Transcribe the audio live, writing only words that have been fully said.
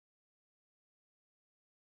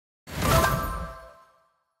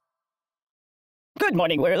Good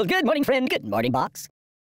morning, world. Good morning, friend. Good morning, box.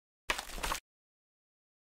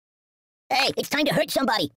 Hey, it's time to hurt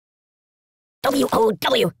somebody.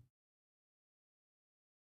 W-O-W.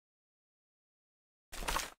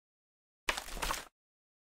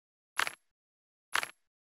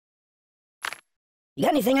 You got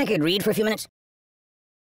anything I could read for a few minutes?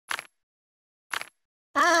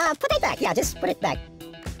 Put it back. Yeah, just put it back.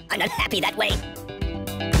 I'm not happy that way.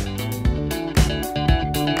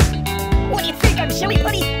 What do you think? I'm silly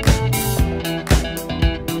putty?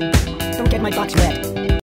 Don't get my box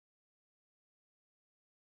wet.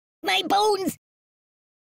 My bones!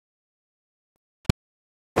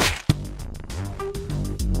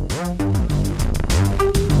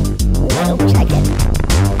 What looks like it?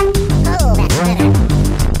 Oh, that's better.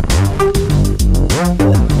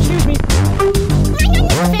 Excuse me.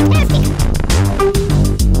 Fantastic!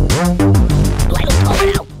 Do I look taller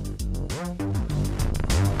now?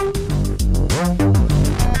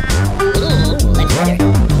 Ooh, that's better.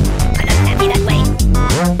 I'm not happy that way.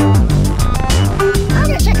 I'm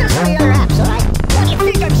gonna check out some of your other apps, alright? What do you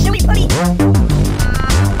think? I'm silly putty?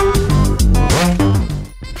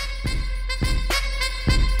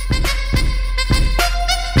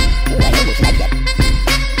 Ooh, I almost like that.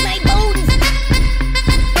 My bones!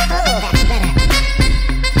 Oh, that's better.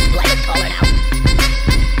 Do I look taller now?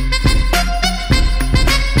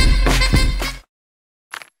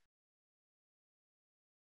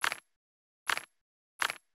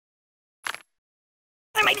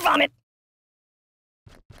 I might vomit.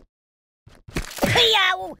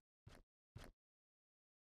 Yow!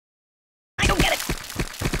 I don't get it.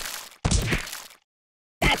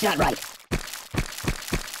 That's not right.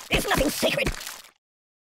 There's nothing sacred.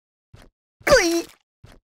 Glee!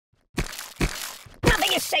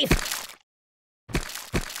 Nothing is safe.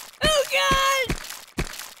 Oh, God!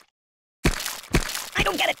 I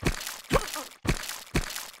don't get it.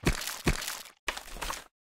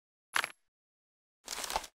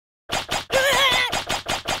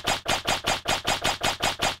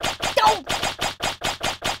 Don't!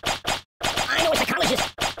 I know a psychologist.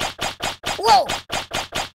 Whoa!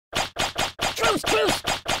 Truce, truce!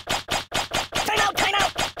 Time out, time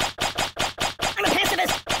out! I'm a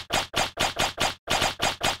pacifist!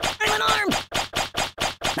 I'm unarmed!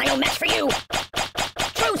 I no match for you!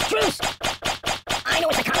 Truce, truce! I know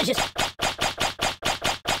a psychologist.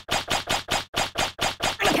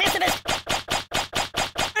 I'm a pacifist!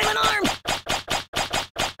 I'm unarmed!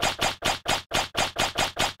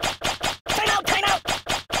 Time out, time out!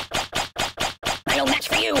 I no match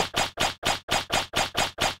for you!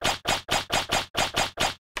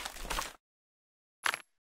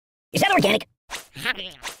 Is that organic?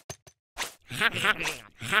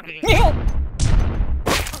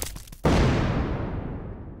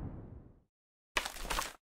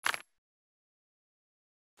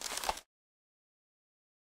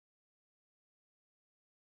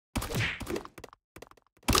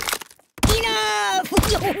 Enough!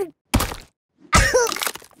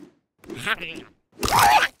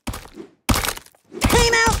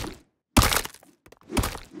 Time out!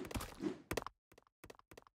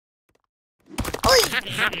 Oi!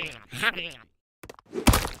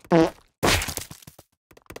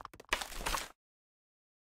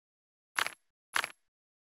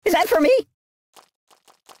 Is that for me?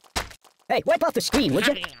 Hey, wipe off the screen, would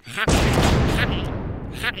you?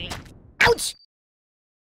 Ouch!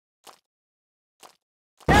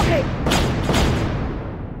 Help me!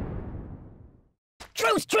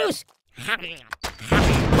 Truce, truce!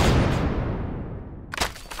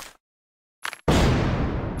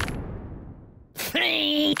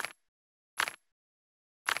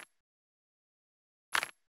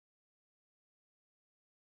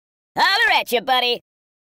 Holler at you, buddy.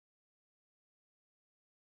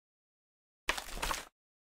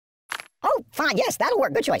 Oh, fine, yes, that'll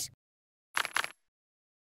work. Good choice.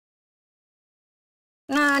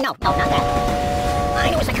 No, not that. I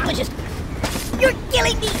know a psychologist. You're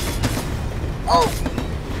killing me! Oh!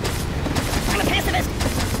 I'm a pacifist!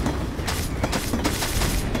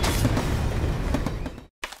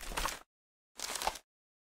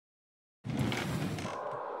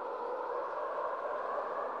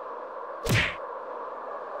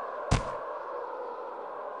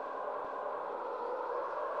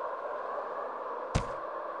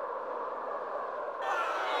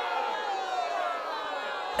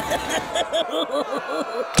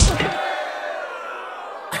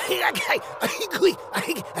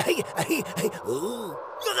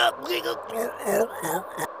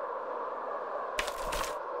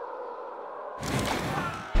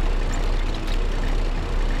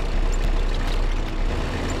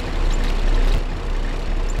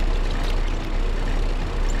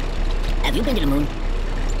 you been to the moon?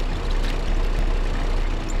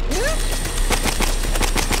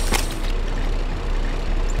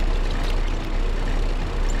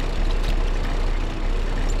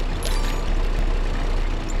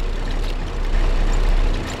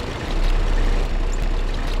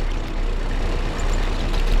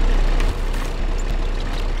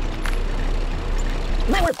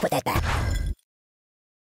 Might want to put that back.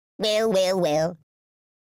 Well.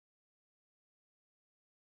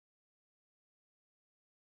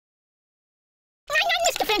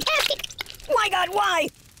 Mr. Fantastic! My God, why?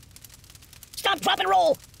 Stop, drop, and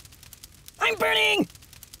roll! I'm burning!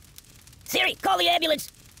 Siri, call the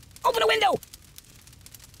ambulance! Open a window!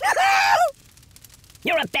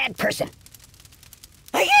 You're a bad person.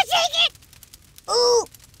 I can't take it! Ooh!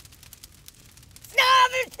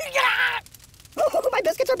 Stop it! Oh, my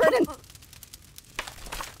biscuits are burning!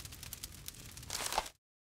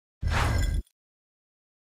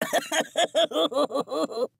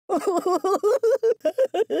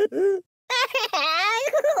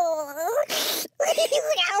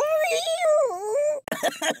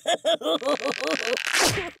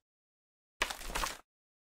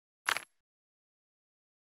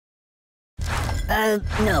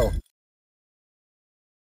 No.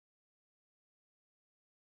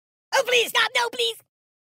 Oh, please, stop! No, please!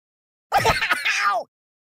 Ow!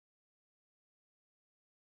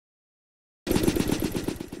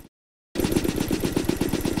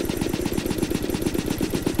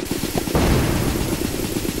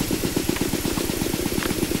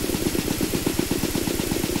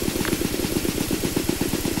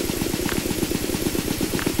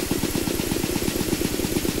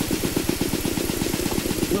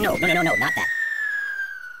 No, not that.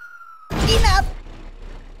 Enough!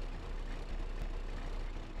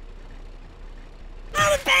 Oh,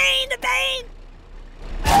 the pain! The pain!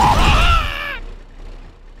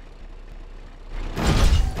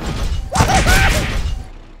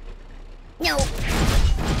 No.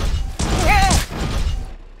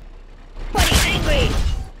 Buddy's angry.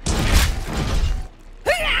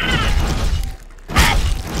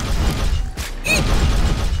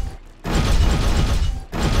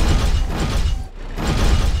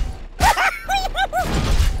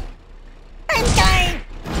 I'm dying!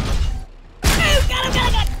 Oh,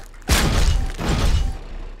 God!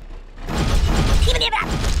 Give it back.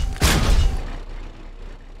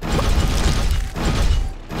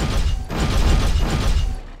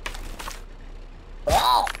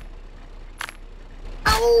 Oh.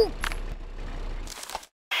 Oh.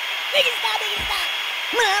 Make it stop!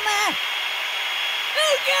 Mama!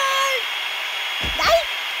 Oh, God!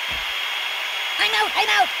 I'm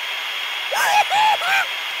out.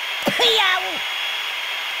 Yow.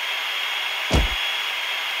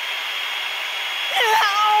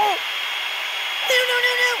 Ow!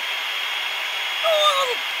 No! Oh!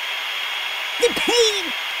 The pain!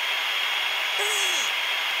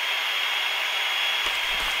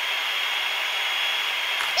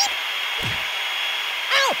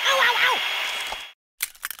 Ow.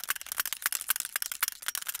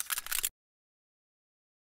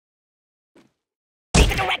 Read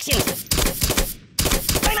the directions.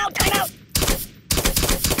 Time out.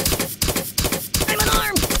 I'm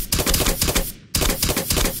unarmed.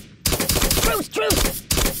 Truce.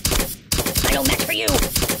 I know match for you.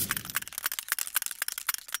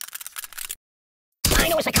 I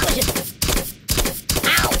know a psychologist.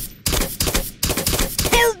 Ow.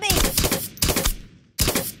 Help me!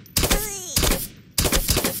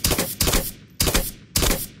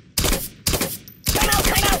 Time out.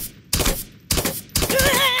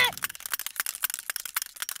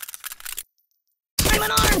 I'm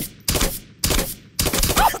unarmed.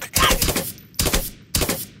 Oh, God!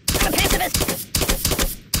 I'm a pacifist.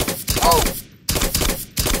 Oh.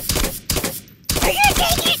 I can't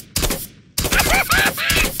take it!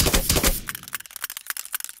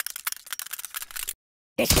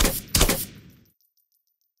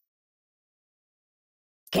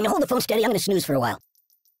 Can you hold the phone steady? I'm gonna snooze for a while.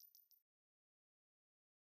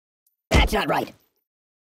 That's not right.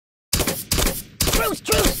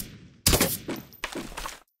 Truce!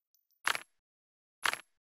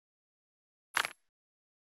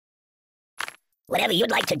 Whatever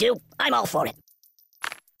you'd like to do, I'm all for it.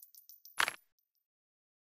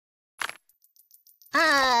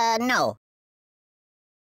 No.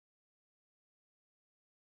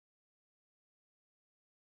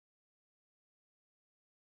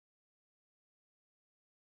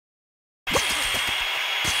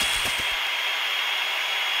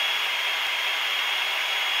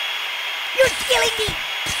 You're killing me!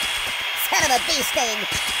 Son of a bee sting!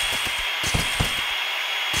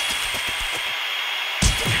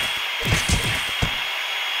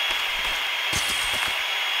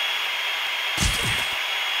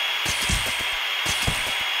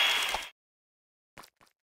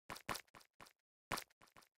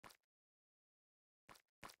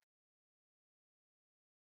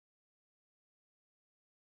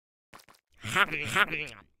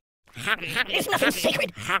 There's nothing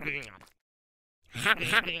sacred.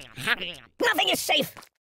 Nothing is safe.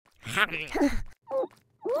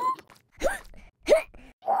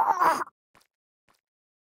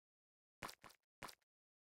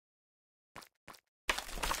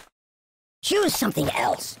 Choose something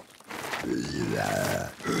else.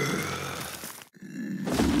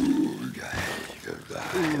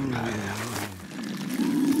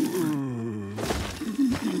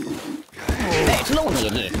 It's lonely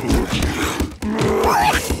in here.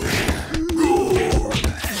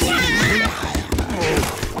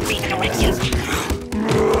 These directions.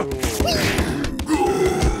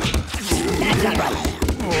 That's not right.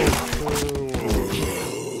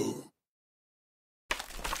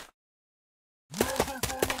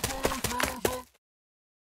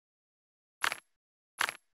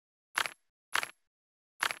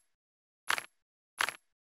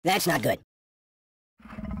 That's not good.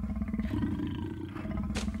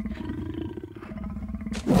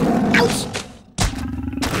 Ouch!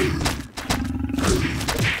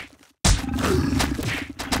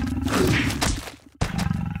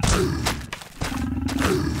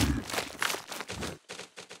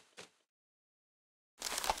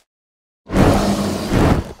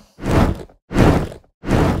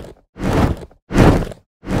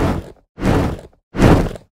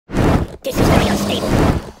 This is very unstable.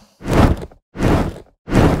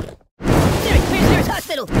 There's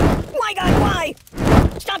hospital. My God, why?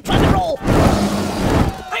 Stop, drop, and roll.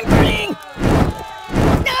 I'm burning.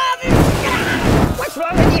 What's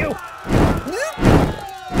wrong with you?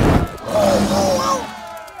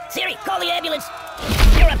 Siri, call the ambulance.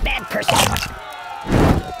 You're a bad person.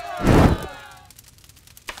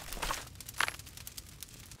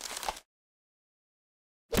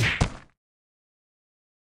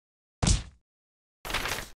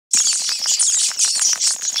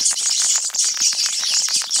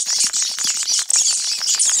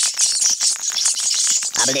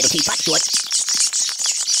 I'm a little teapot short.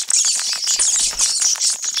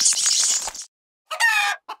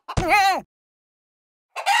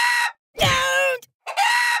 Don't!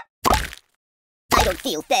 I don't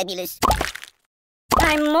feel fabulous.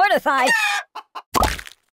 I'm mortified.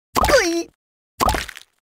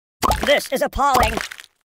 This is appalling.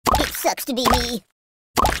 It sucks to be me.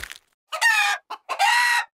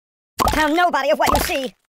 Tell nobody of what you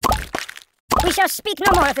see. We shall speak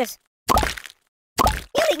no more of this.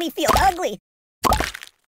 You make me feel ugly.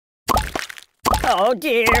 Oh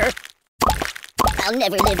dear. I'll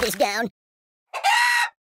never live this down.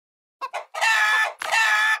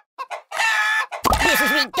 This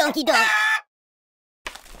is me, donkey donk.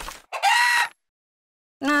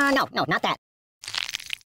 No, not that.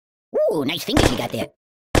 Ooh, nice fingers you got there.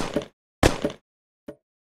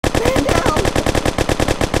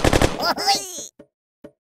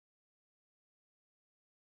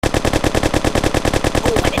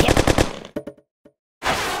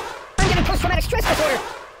 I'm getting post-traumatic stress disorder.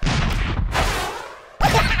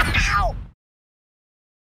 Ow!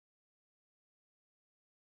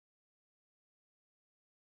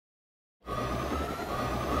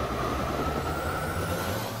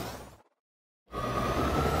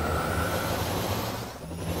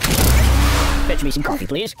 Fetch me some coffee,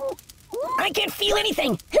 please. I can't feel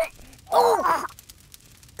anything. Oh!